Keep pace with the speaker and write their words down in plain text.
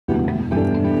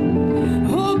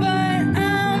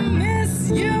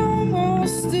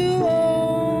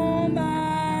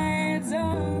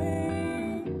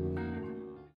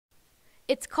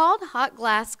It's called Hot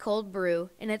Glass Cold Brew,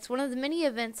 and it's one of the many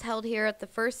events held here at the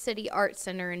First City Art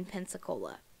Center in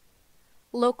Pensacola.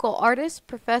 Local artists,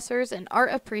 professors, and art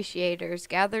appreciators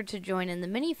gathered to join in the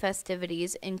many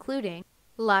festivities, including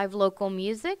live local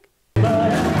music,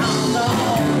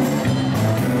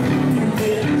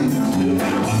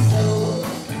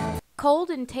 cold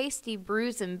and tasty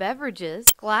brews and beverages,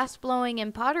 glass blowing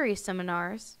and pottery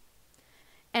seminars,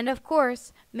 and of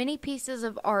course, many pieces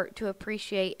of art to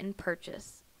appreciate and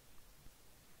purchase.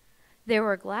 There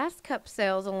were glass cup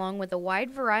sales along with a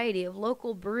wide variety of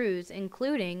local brews,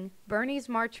 including Bernie's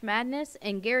March Madness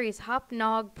and Gary's Hop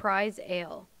Nog Prize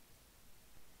Ale.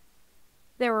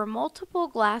 There were multiple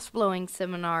glass blowing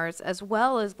seminars as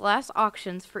well as glass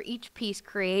auctions for each piece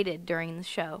created during the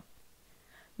show.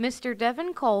 Mr.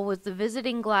 Devin Cole was the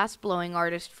visiting glass blowing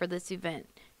artist for this event,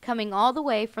 coming all the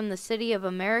way from the city of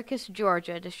Americus,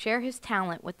 Georgia, to share his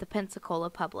talent with the Pensacola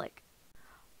public.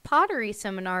 Pottery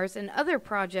seminars and other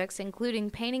projects,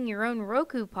 including painting your own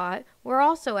Roku pot, were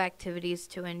also activities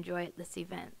to enjoy at this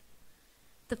event.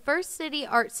 The First City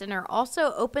Art Center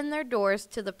also opened their doors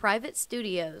to the private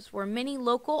studios where many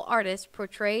local artists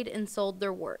portrayed and sold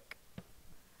their work.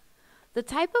 The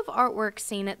type of artwork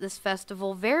seen at this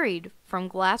festival varied from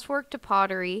glasswork to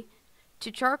pottery,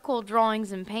 to charcoal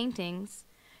drawings and paintings,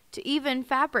 to even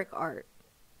fabric art.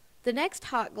 The next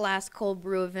Hot Glass Cold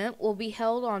Brew event will be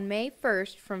held on May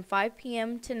 1st from 5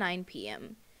 p.m. to 9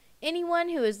 p.m. Anyone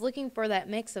who is looking for that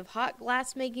mix of hot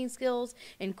glass making skills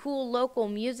and cool local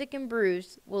music and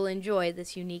brews will enjoy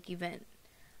this unique event.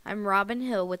 I'm Robin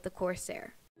Hill with the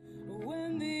Corsair.